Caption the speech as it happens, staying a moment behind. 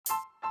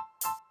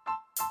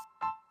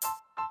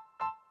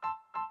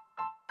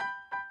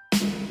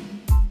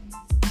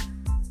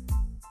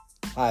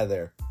Hi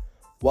there.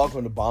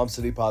 Welcome to Bomb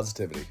City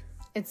Positivity.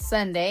 It's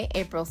Sunday,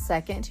 April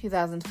 2nd,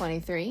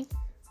 2023.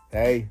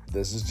 Hey,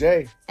 this is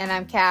Jay. And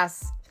I'm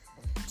Cass.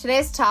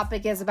 Today's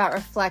topic is about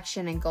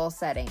reflection and goal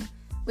setting.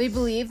 We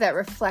believe that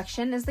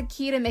reflection is the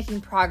key to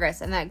making progress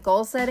and that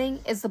goal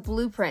setting is the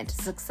blueprint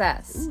to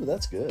success. Ooh,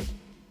 that's good.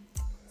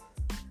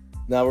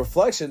 Now,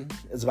 reflection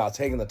is about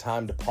taking the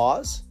time to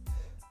pause,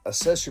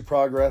 assess your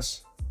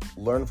progress,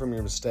 learn from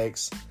your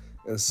mistakes,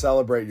 and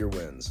celebrate your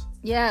wins.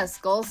 Yes,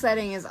 goal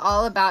setting is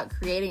all about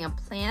creating a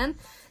plan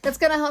that's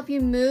going to help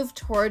you move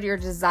toward your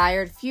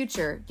desired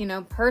future,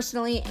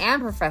 personally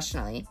and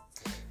professionally.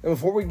 And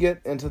before we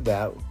get into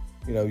that,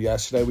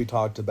 yesterday we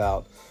talked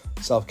about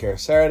Self-Care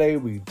Saturday.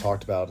 We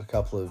talked about a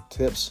couple of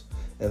tips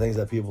and things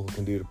that people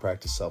can do to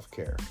practice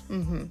self-care.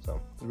 So it's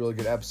a really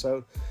good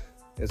episode.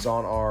 It's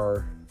on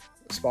our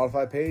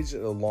Spotify page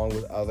along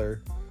with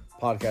other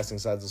podcasting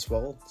sites as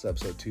well. It's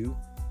episode 2.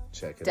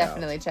 Check it out.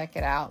 Definitely check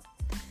it out.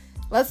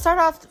 Let's start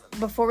off,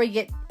 before we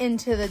get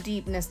into the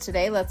deepness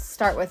today, let's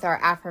start with our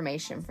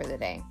affirmation for the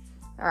day.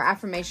 Our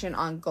affirmation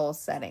on goal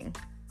setting.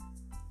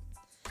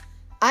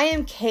 I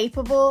am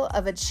capable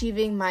of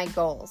achieving my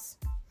goals.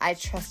 I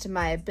trust in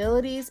my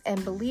abilities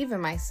and believe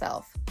in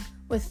myself.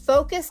 With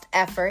focused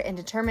effort and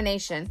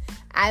determination,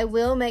 I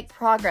will make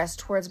progress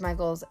towards my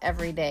goals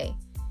every day.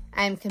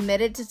 I am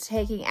committed to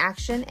taking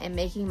action and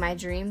making my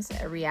dreams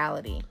a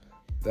reality.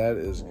 That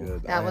is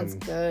good. That one's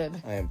good.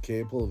 I am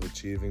capable of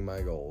achieving my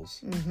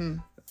goals.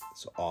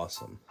 It's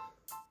awesome.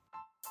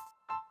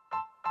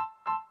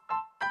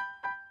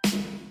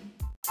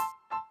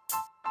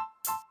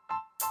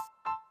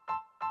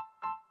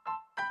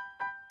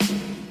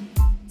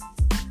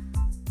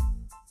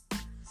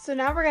 So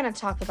now we're going to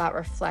talk about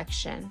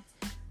reflection.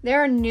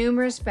 There are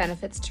numerous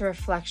benefits to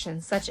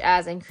reflection, such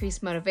as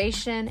increased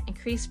motivation,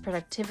 increased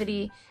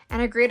productivity,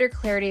 and a greater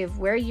clarity of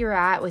where you're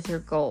at with your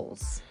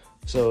goals.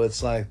 So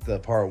it's like the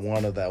part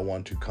 1 of that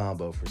 1-2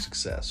 combo for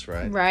success,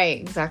 right?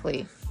 Right,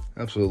 exactly.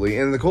 Absolutely.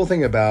 And the cool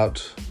thing about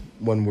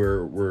when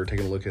we're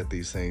taking a look at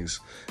these things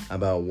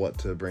about what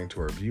to bring to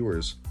our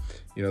viewers,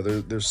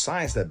 there's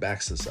science that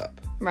backs this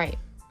up. Right.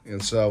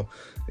 And so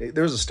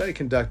there was a study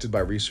conducted by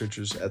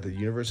researchers at the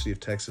University of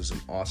Texas in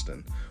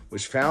Austin,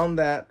 which found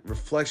that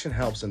reflection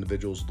helps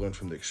individuals learn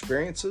from their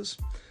experiences.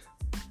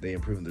 They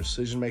improve their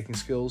decision-making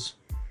skills.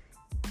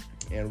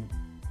 And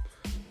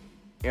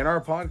in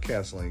our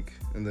podcast link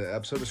in the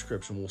episode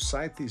description, we'll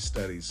cite these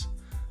studies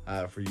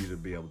for you to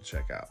be able to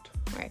check out.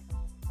 Right.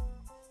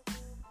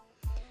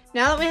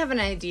 Now that we have an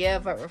idea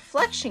of what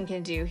reflection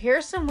can do, here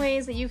are some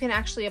ways that you can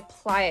actually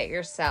apply it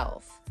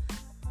yourself.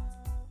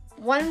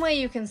 One way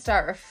you can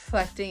start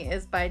reflecting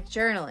is by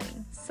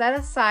journaling. Set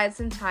aside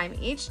some time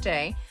each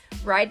day,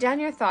 write down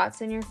your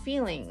thoughts and your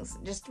feelings.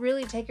 Just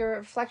really take a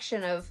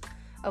reflection of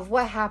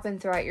what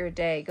happened throughout your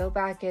day. Go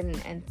back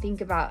and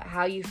think about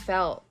how you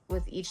felt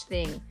with each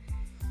thing.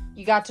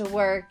 You got to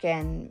work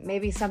and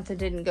maybe something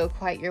didn't go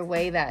quite your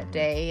way that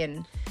day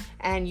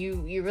and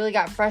you really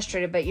got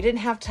frustrated, but you didn't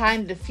have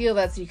time to feel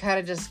that, so you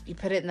kind of you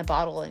put it in the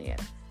bottle and you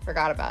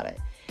forgot about it.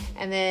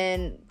 And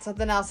then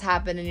something else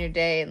happened in your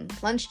day and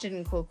lunch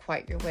didn't go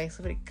quite your way.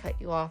 Somebody cut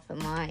you off in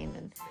line,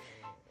 and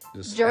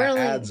just journaling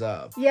adds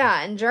up.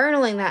 Yeah, and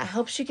journaling, that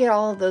helps you get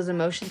all of those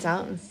emotions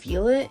out and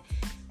feel it,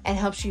 and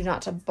helps you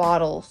not to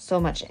bottle so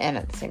much in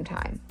at the same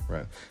time.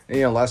 Right.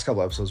 And last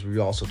couple episodes we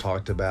also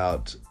talked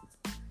about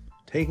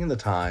taking the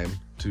time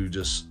to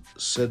just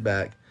sit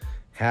back,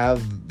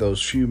 have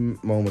those few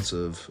moments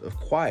of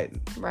quiet.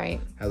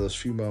 Right. Have those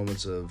few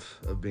moments of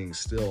being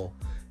still.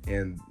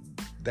 And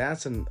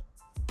that's an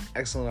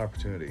excellent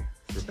opportunity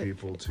for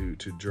people to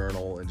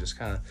journal and just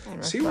kind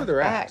of see where they're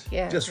at.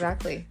 Yeah, just,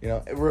 exactly.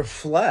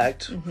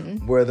 Reflect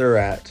where they're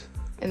at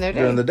in their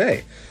day. During the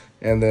day.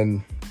 And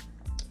then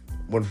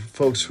when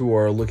folks who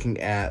are looking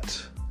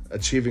at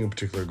achieving a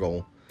particular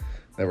goal,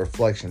 that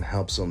reflection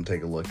helps them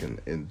take a look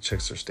and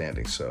checks their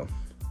standings. So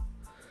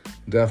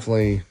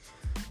definitely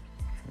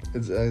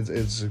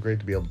it's great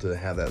to be able to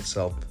have that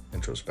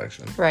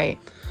self-introspection. Right.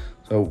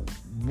 So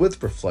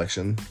with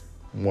reflection,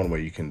 one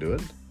way you can do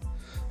it,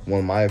 one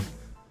of my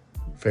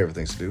favorite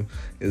things to do,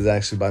 is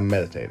actually by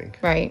meditating.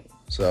 Right.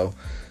 So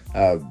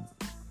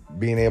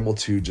being able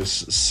to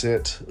just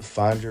sit,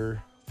 find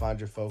your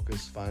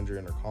focus, find your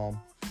inner calm,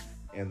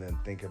 and then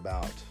think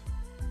about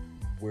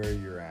where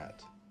you're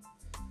at.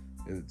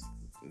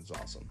 It's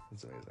awesome.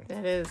 It's amazing.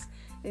 It is.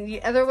 And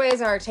the other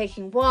ways are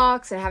taking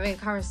walks and having a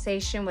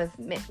conversation with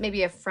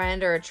maybe a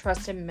friend or a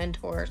trusted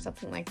mentor or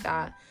something like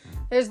that.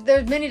 There's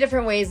many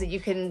different ways that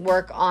you can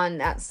work on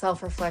that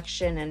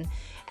self-reflection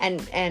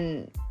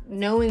and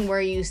knowing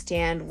where you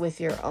stand with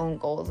your own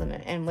goals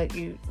and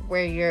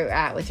where you're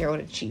at with your own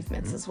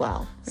achievements as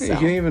well. So. You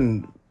can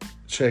even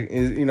check,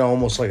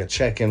 almost like a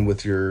check-in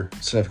with your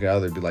significant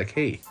other. Be like,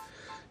 hey,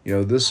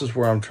 this is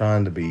where I'm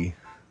trying to be.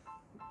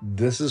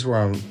 This is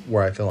where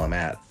I feel I'm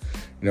at.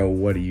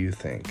 What do you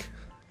think?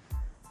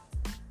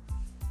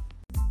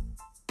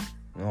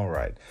 All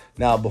right.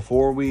 Now,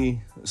 before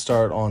we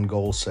start on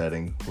goal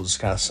setting, we'll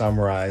just kind of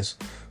summarize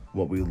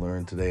what we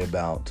learned today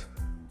about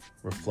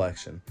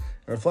reflection.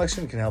 And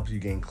reflection can help you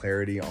gain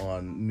clarity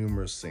on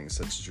numerous things,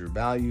 such as your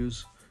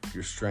values,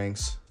 your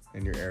strengths,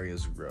 and your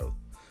areas of growth.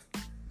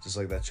 Just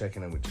like that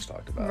check-in we just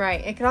talked about. Right.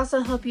 It can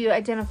also help you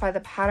identify the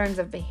patterns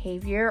of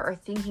behavior or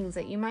thinkings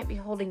that you might be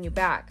holding you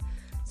back.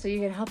 So you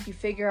can help you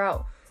figure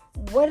out,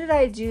 what did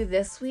I do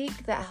this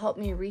week that helped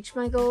me reach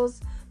my goals?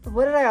 But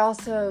what did I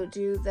also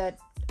do that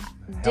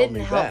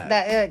didn't help,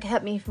 that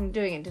kept me from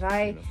doing it? Did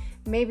I,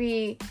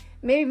 maybe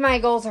my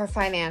goals are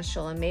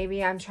financial and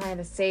maybe I'm trying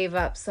to save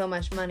up so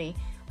much money.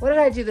 What did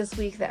I do this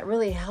week that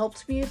really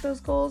helped me with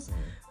those goals?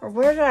 Or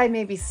where did I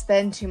maybe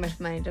spend too much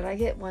money? Did I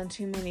get one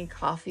too many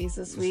coffees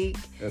this week?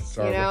 That's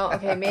you know,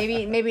 okay,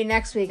 maybe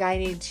next week I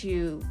need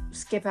to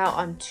skip out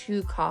on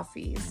 2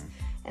 coffees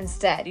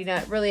instead. You know,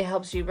 it really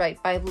helps you,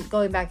 right, by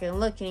going back and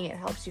looking, it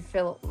helps you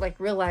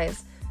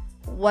realize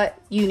what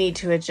you need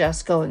to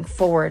adjust going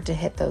forward to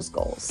hit those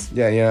goals.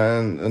 Yeah,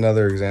 and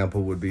another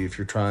example would be if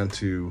you're trying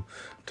to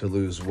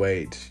lose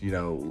weight, you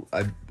know,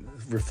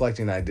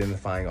 reflecting,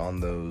 identifying on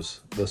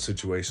those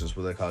situations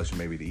where they cause you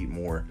maybe to eat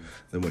more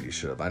than what you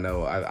should have. I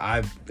know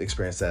I've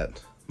experienced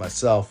that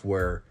myself,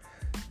 where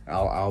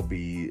I'll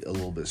be a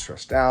little bit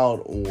stressed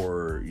out,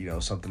 or you know,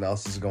 something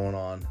else is going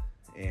on,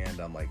 and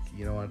I'm like,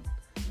 you know what,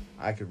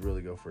 I could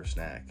really go for a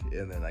snack,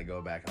 and then I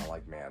go back and I'm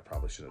like, man, I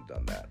probably shouldn't have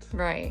done that.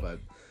 Right. But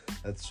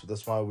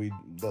that's why we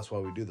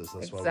do this.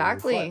 That's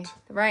exactly. why we reflect.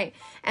 Right.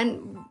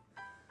 And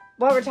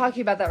while we're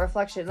talking about that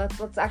reflection,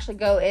 let's actually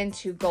go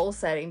into goal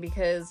setting,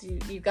 because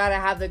you got to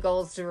have the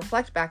goals to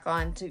reflect back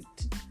on to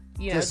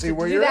see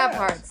where do you're that at.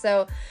 part.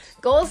 So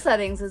goal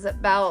settings is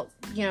about,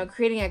 you know,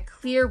 creating a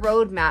clear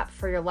roadmap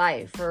for your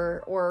life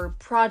or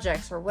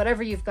projects or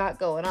whatever you've got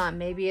going on.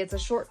 Maybe it's a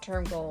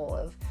short-term goal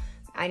of,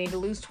 I need to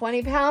lose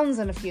 20 pounds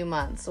in a few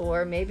months,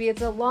 or maybe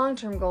it's a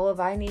long-term goal of,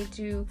 I need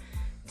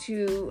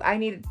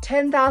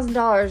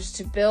 $10,000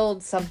 to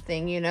build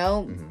something, you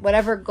know,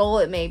 whatever goal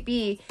it may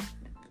be.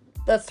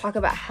 Let's talk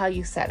about how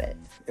you set it.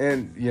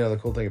 And, you know, the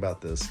cool thing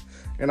about this,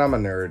 and I'm a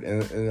nerd,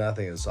 and I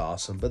think it's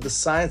awesome, but the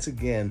science,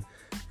 again,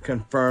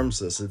 confirms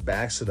this. It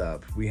backs it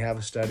up. We have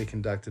a study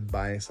conducted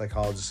by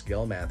psychologist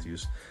Gail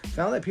Matthews,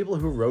 found that people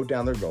who wrote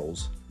down their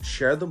goals,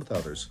 shared them with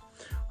others,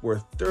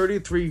 were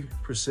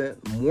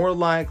 33% more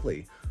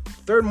likely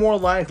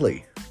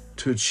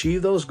to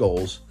achieve those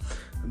goals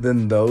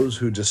than those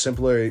who just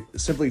simply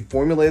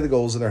formulate the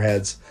goals in their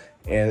heads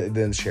and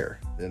then share.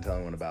 Didn't tell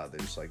anyone about it.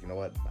 They're just like, you know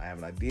what? I have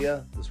an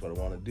idea. This is what I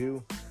want to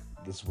do.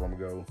 This is what I'm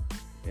going to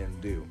go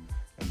and do.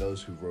 And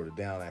those who wrote it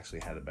down actually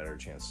had a better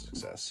chance of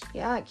success.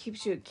 Yeah, it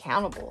keeps you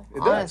accountable.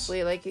 It honestly,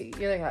 does. Like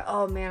you're like,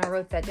 oh man, I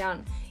wrote that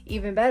down.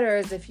 Even better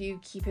is if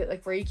you keep it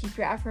like where you keep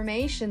your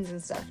affirmations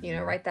and stuff. You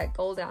know, write that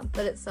goal down,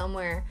 put it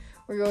somewhere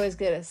where you're always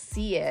going to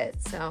see it.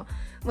 So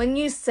when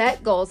you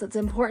set goals, it's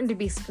important to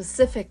be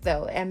specific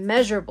though and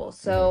measurable.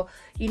 So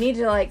you need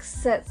to like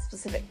set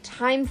specific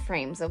time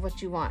frames of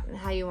what you want and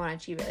how you want to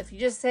achieve it. If you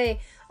just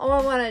say, oh,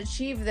 I want to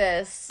achieve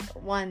this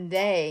one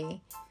day,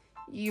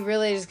 you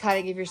really just kind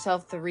of give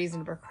yourself the reason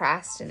to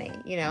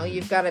procrastinate. You know,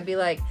 you've got to be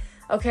like,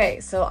 okay,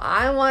 so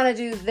I want to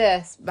do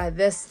this by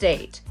this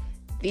date.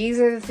 These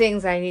are the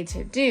things I need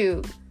to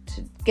do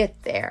to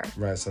get there.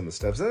 Right, some of the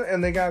steps.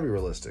 And they got to be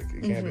realistic.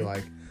 It can't be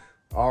like,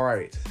 all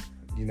right,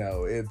 you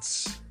know,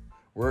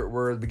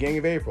 we're at the beginning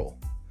of April.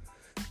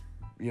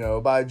 You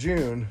know, by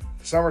June,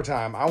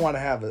 summertime, I want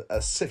to have a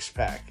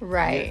 6-pack.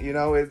 Right. You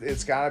know,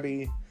 it's got to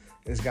be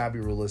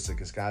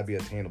realistic. It's got to be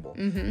attainable.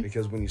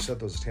 Because when you set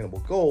those attainable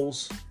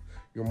goals,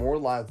 you're more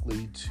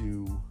likely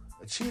to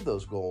achieve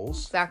those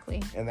goals. Exactly.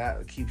 And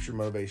that keeps your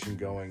motivation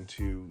going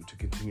to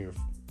continue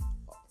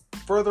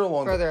further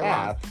along the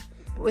path.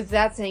 With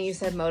that saying, you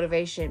said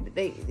motivation.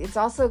 It's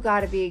also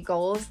got to be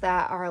goals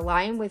that are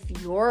aligned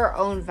with your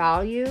own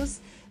values,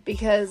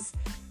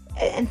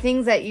 and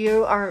things that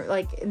you are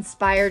like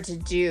inspired to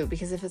do.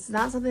 Because if it's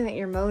not something that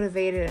you're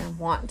motivated and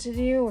want to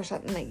do, or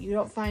something that you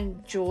don't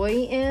find joy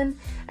in,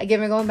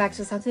 again, we're going back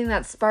to something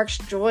that sparks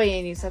joy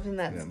in you, something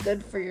that's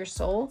good for your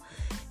soul.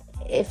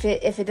 If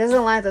it doesn't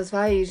align with those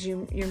values,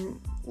 you're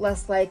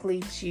less likely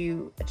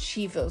to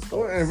achieve those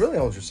goals. Well, and it really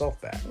holds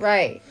yourself back.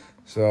 Right.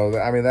 So,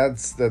 I mean,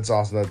 that's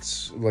awesome.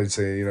 That's, like I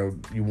say, you know,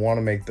 you want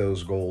to make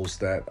those goals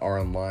that are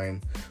in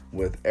line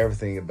with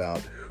everything about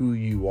who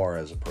you are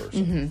as a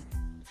person.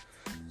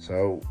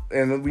 So,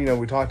 and, you know,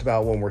 we talked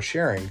about when we're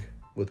sharing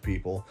with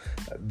people,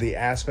 the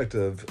aspect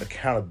of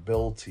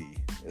accountability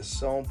is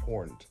so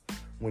important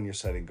when you're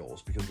setting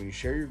goals. Because when you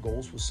share your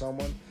goals with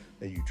someone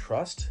that you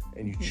trust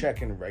and you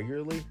check in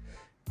regularly,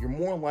 you're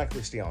more likely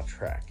to stay on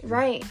track.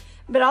 Right.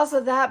 But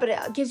also but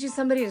it gives you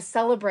somebody to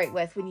celebrate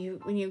with when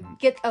you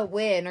get a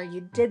win, or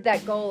you did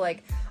that goal,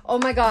 like, oh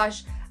my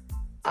gosh,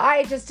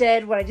 I just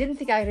did what I didn't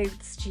think I could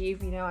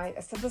achieve. You know, I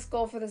set this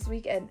goal for this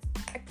week and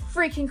I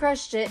freaking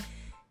crushed it.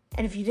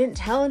 And if you didn't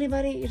tell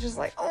anybody, you're just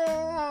like,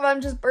 oh,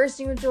 I'm just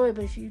bursting with joy.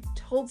 But if you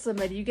told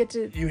somebody, you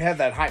have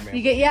that hype man.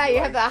 You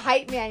have that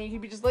hype man. You can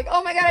be just like,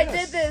 oh my God, I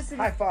did this.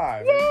 And high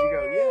five. Yay! And you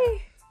go, yeah.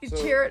 You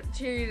cheer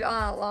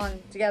along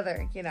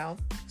together, you know.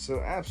 So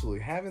absolutely,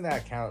 having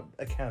that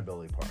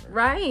accountability partner.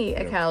 Right,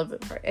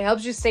 accountability partner. It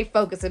helps you stay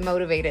focused and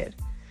motivated.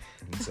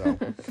 And so,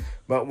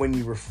 but when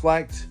you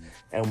reflect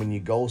and when you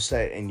goal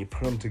set and you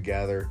put them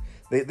together,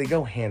 they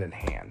go hand in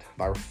hand.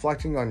 By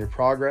reflecting on your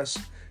progress,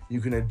 you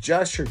can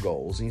adjust your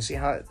goals, and you see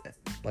how,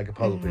 like a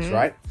puzzle piece,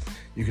 right?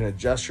 You can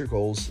adjust your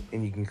goals,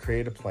 and you can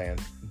create a plan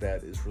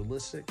that is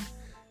realistic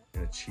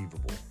and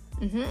achievable.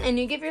 And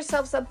you give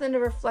yourself something to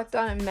reflect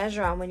on and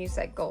measure on when you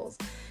set goals,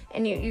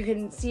 and you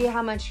can see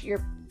how much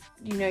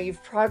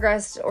you've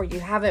progressed or you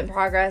haven't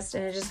progressed,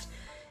 and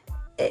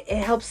it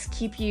helps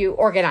keep you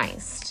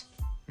organized.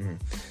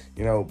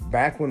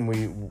 Back when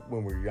we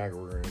were younger,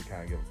 we're going to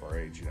kind of give up our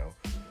age.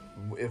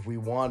 If we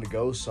wanted to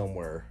go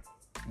somewhere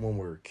when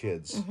we were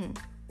kids,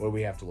 what do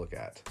we have to look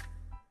at?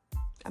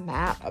 A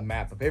map,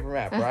 a paper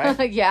map,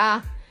 right?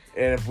 Yeah.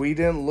 And if we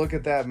didn't look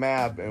at that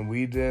map and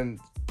we didn't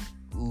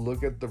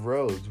look at the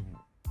roads,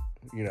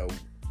 we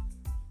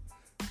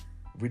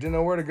didn't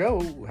know where to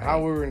go, how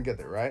we were going to get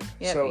there, right?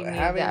 Yep, so you need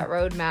that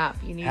road map.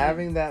 You need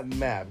having that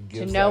map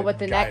gives to know that what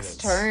the guidance.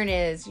 next turn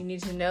is. You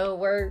need to know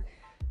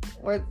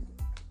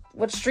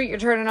what street you're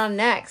turning on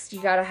next.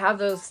 You got to have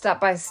those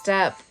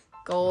step-by-step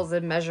goals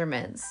and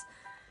measurements.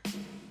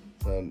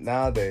 So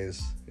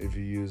nowadays, if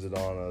you use it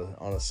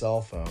on a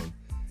cell phone,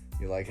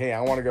 you're like, hey,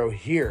 I want to go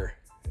here.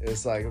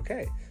 It's like,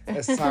 okay,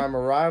 this time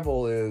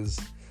arrival is,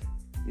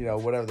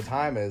 whatever the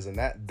time is, and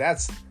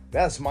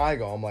that's my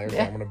goal. I'm like, okay,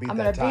 I'm gonna beat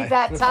that time. Beat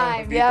that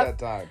time. Beat that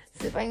time.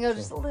 See if I can go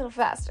just a little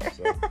faster.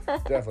 So,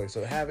 definitely.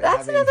 So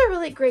that's another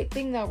really great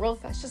thing, though. Real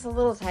fast, just a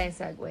little tiny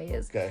segue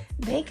is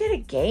make it a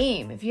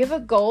game. If you have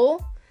a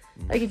goal,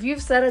 like if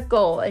you've set a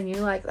goal and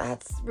you're like,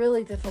 that's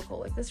really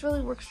difficult. Like this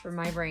really works for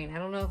my brain. I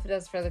don't know if it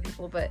does for other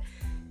people, but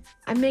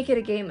I make it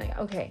a game. Like,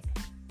 okay,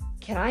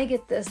 can I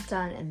get this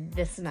done in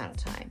this amount of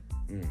time?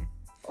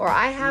 Or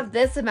I have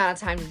this amount of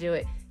time to do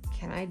it.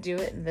 Can I do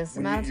it in this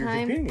amount of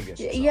time? You're competing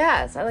against yourself.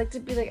 Yes, I like to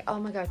be like, oh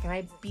my God, can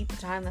I beat the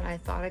time that I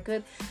thought I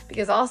could?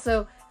 Because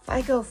also, if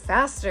I go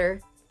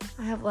faster,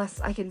 I have less,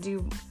 I can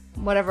do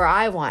whatever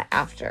I want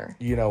after.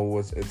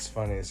 It's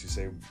funny as you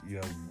say,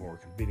 when we're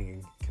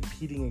competing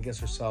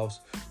against ourselves,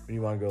 when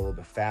you want to go a little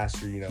bit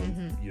faster, me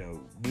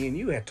and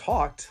you had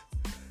talked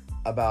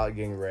about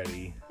getting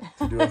ready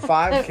to do a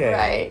 5K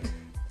right.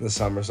 this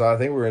summer. So I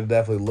think we're going to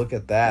definitely look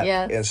at that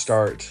and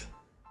start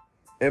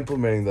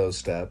implementing those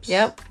steps.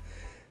 Yep.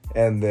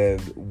 And then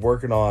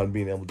working on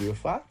being able to do a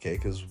 5K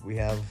because we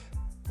have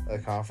a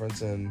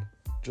conference in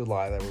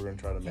July that we're going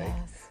to try to make.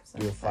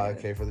 Do a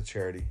 5K for the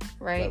charity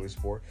that we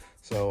support.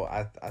 So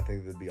I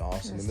think that'd be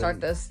awesome. And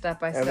start those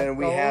step-by-step goals.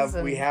 And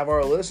then we have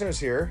our listeners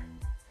here.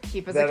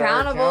 Keep us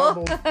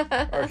accountable.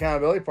 Our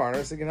accountability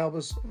partners that can help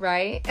us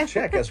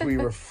check as we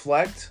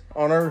reflect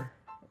on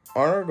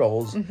our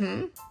goals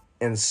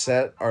and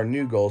set our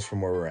new goals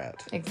from where we're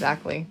at.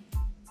 Exactly.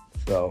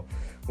 So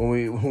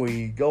when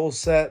we goal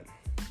set,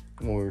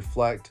 when we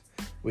reflect,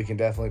 we can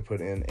definitely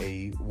put in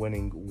a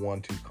winning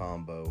 1-2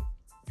 combo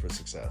for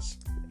success.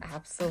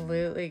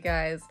 Absolutely,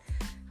 guys.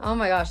 Oh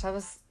my gosh, that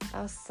was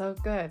so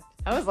good.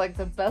 That was like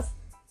the best.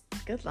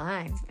 Good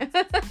line.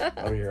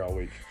 I'll be here all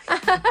week.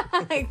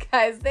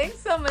 Guys, thanks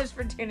so much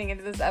for tuning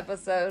into this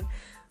episode.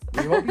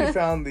 We hope you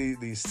found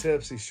these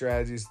tips, these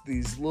strategies,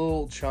 these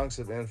little chunks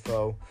of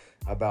info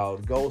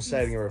about goal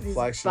setting and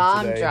reflection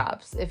bomb today.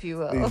 Drops, if you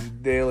will. These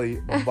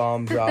daily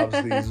bomb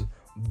drops, these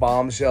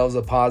bombshells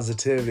of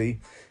positivity,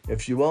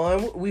 if you will.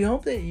 And we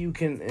hope that you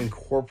can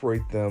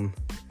incorporate them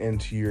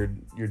into your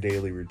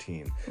daily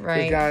routine.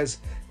 Right. Guys,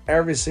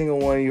 every single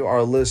one of you,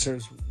 our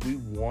listeners, we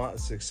want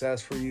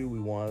success for you. We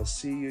want to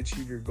see you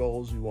achieve your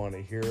goals. We want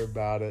to hear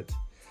about it.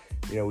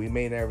 We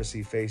may never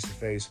see face to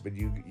face, but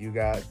you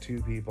got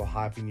two people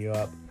hyping you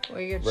up.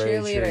 Or your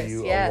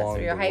cheerleaders, yes, or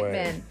your hype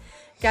men.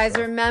 Guys,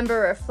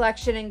 remember,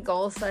 reflection and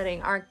goal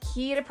setting are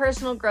key to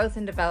personal growth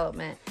and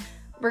development.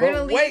 We're going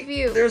to leave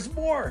you. There's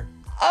more.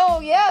 Oh,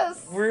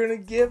 yes. We're going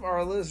to give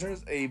our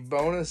listeners a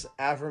bonus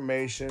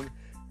affirmation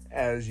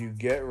as you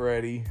get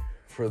ready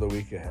for the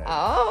week ahead.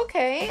 Oh,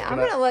 okay. I'm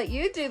going to let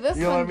you do this one,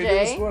 Jay. You want me to do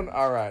this one?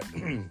 All right.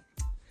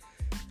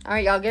 All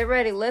right, y'all, get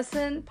ready.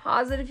 Listen,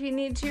 pause it if you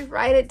need to.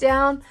 Write it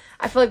down.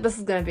 I feel like this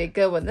is going to be a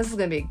good one. This is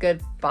going to be a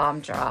good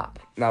bomb drop.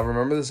 Now,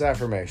 remember this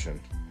affirmation,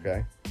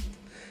 okay?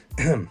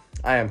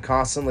 I am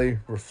constantly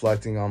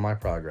reflecting on my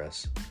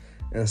progress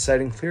and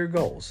setting clear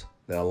goals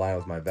that align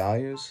with my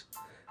values,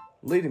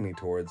 leading me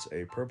towards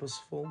a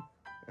purposeful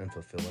and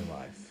fulfilling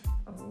life.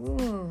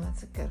 Ooh,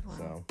 that's a good one.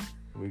 So,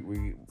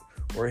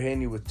 we're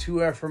hitting you with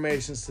 2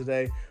 affirmations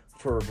today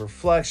for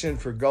reflection,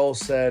 for goal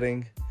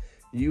setting.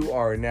 You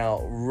are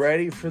now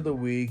ready for the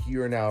week.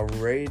 You are now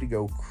ready to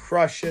go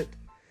crush it.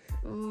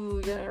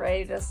 Ooh, you're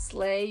ready to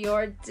slay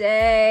your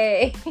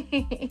day.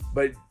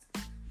 But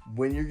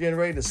when you're getting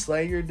ready to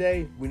slay your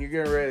day, when you're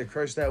getting ready to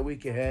crush that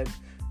week ahead,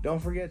 don't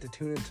forget to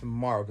tune in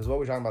tomorrow. Because what are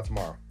we talking about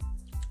tomorrow?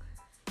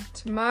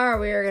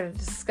 Tomorrow we are going to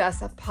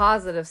discuss a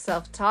positive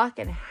self-talk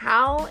and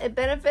how it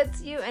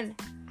benefits you and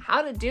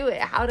how to do it,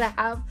 how to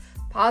have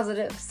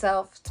positive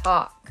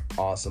self-talk.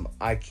 Awesome.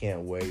 I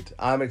can't wait.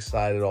 I'm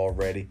excited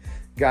already.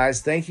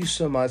 Guys, thank you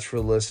so much for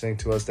listening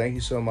to us. Thank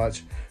you so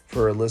much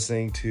for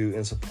listening to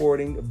and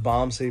supporting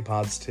Bomb City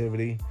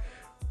Positivity.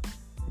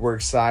 We're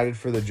excited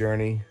for the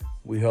journey.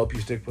 We hope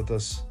you stick with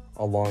us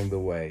along the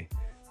way.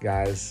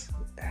 Guys,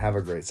 have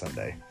a great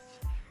Sunday.